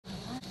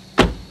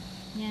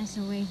Yeah,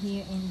 so we're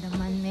here in the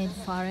man-made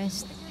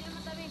forest.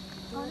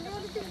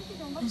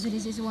 So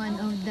this is one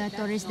of the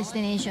tourist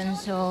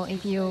destinations. So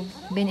if you've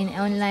been in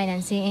online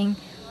and seeing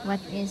what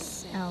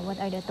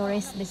are the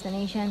tourist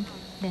destination,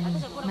 then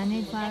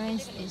man-made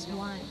forest is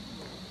one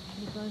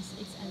because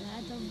it's a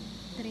lot of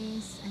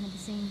trees and at the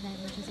same time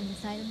it's just in the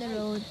side of the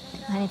road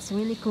and it's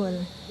really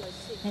cool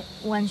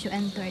once you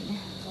entered.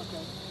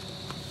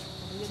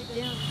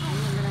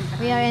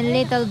 We are in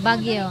Little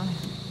Baguio.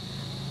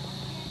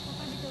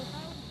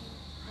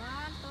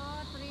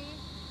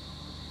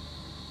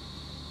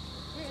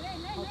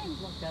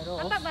 That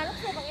off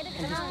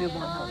and just build my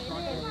house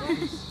right there.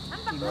 It's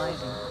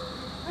amazing.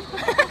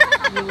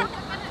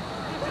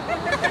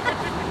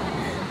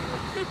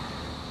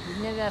 You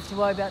never have to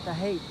worry about the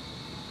heat,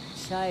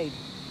 shade,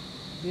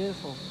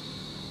 beautiful.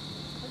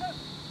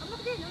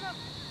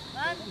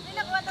 1,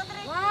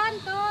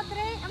 2,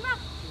 3, amak.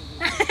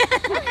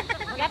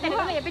 Kata dia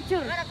punya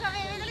picture.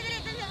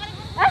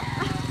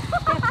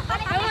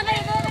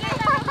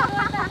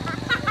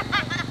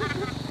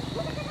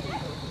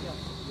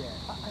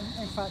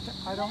 In fact,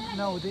 I don't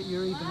know that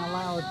you're even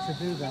allowed to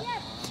do that.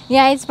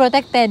 Yeah, it's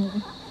protected.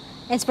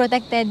 It's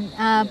protected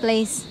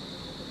place.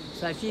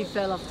 So if you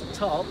fell off the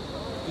top,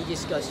 you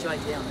just go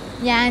straight down.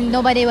 Yeah, and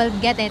nobody will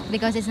get it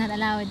because it's not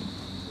allowed.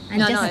 And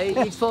No, just,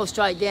 no, you'd fall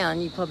straight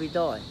down, you'd probably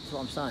die. That's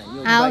what I'm saying.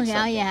 You'll Oh, break yeah,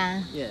 something.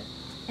 yeah. Yeah.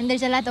 And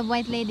there's a lot of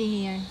white lady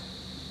here.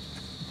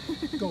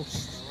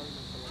 Ghosts.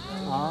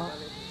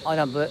 I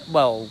don't believe,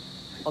 well,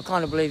 I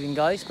kind of believe in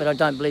ghosts, but I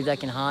don't believe they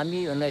can harm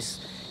you unless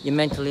you're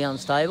mentally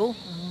unstable.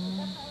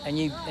 And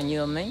you know what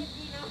I mean?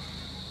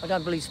 I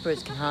don't believe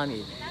spirits can harm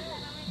you.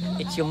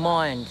 It's your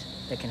mind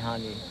that can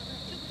harm you.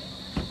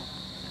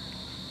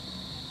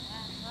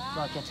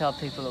 Like I tell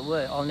people at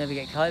work, I'll never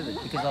get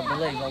COVID because I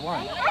believe I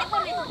won't.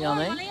 You know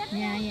what I mean?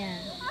 Yeah, yeah.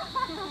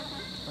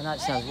 I know it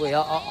sounds weird.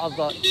 I've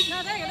got...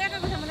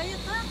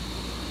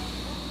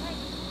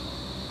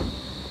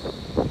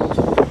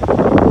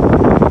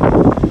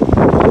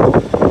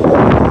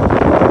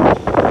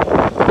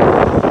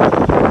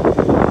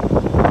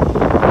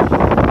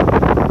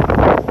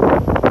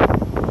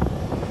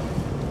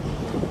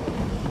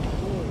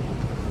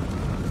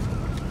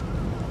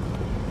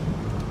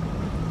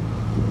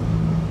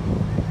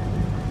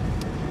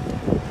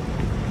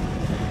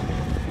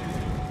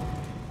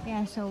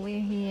 Yeah, so we're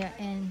here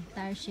in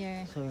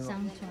Tarsier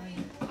Sanctuary.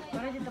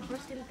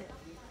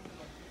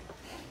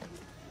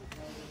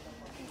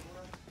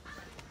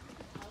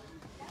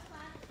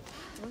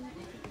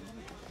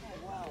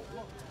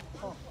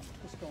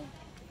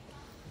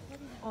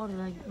 Oh, did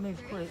I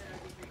move quick?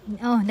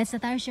 Oh, that's the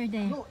Tarsier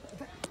there.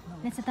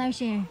 That's the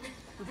Tarsier.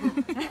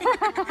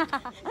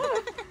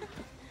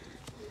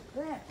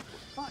 There.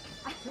 Fuck.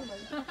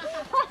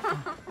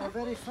 They're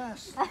very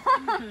fast.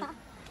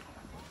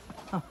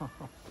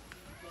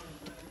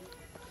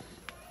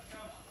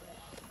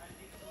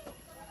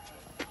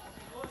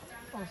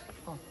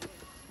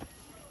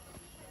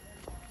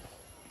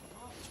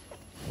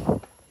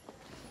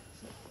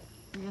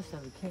 You just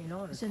have a keen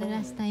eye. So the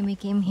last time we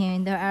came here,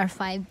 there are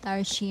 5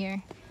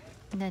 Tarsier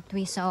that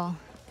we saw.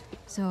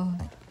 So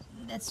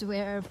that's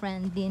where our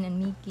friend Dean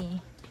and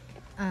Mickey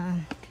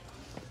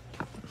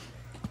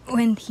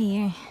went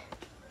here.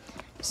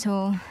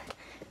 So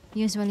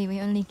usually we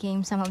only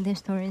came some of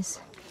these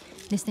tourist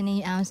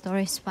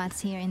tourist spots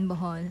here in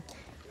Bohol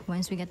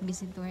once we got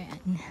visitor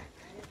and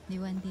they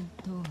wanted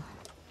to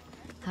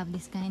have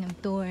this kind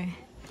of tour,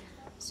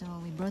 so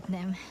we brought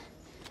them.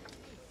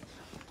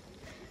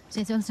 So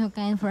it's also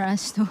kind for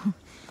us to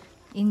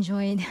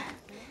enjoy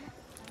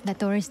the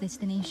tourist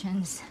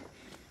destinations.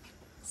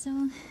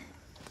 So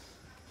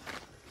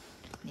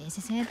this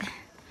is it.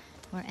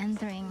 We're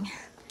entering.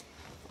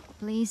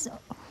 Please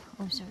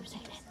observe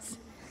silence.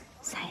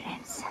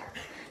 Silence.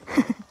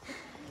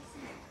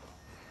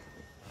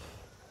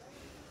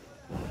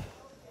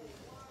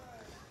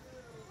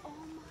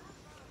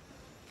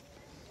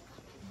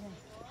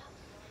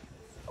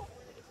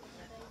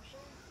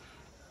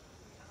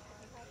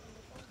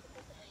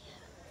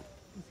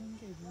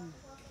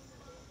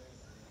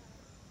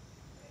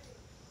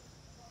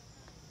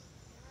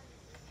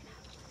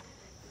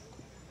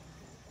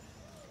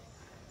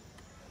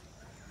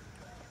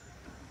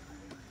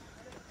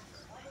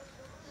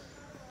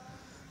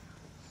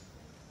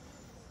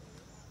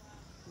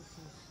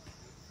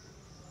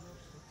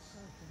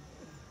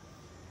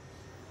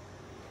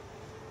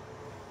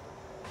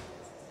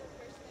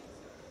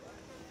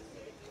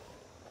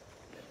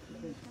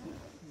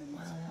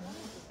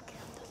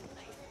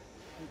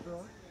 They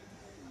brought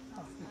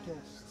off the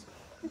guests.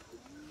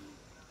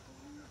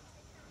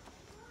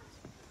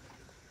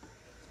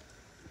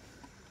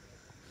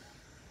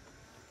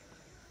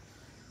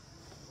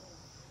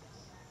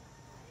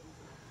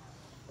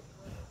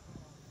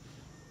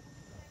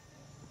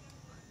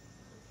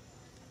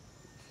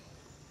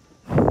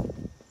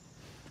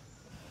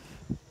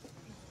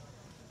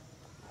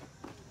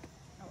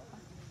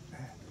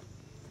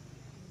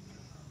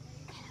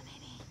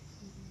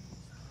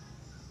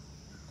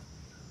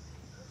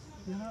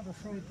 You're not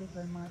afraid that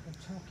they might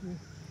attack you?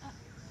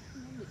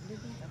 they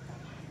didn't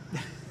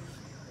attack.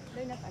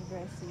 They're not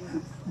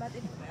aggressive. But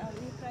if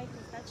you try to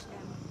touch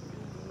them,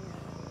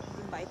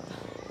 they bite.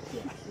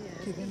 Yes,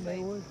 Do you think they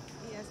would?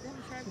 Yes, they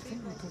have sharp Do you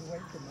think you teeth. could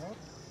wake them up?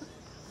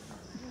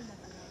 They're not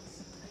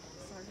aggressive.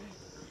 Sorry.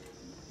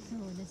 So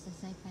that's the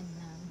second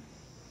now.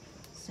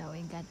 So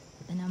we got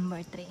the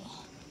number 3.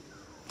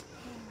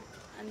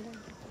 And then,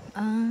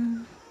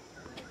 Um,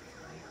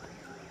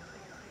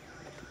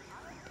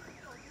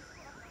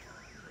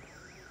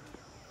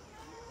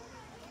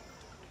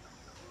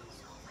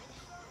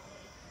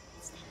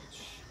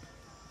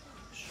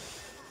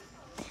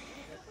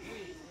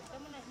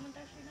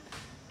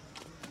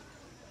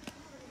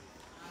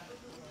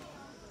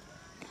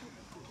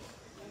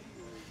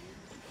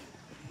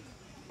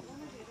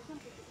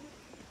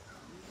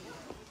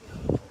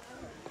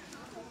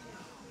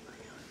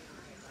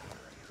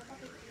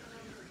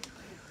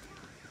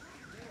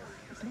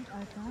 is that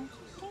our car?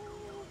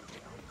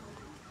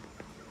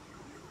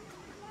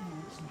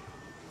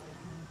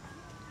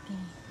 Okay.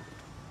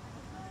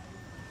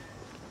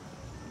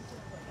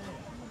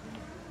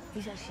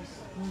 He's actually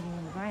moving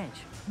on the branch.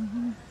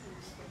 Mm-hmm.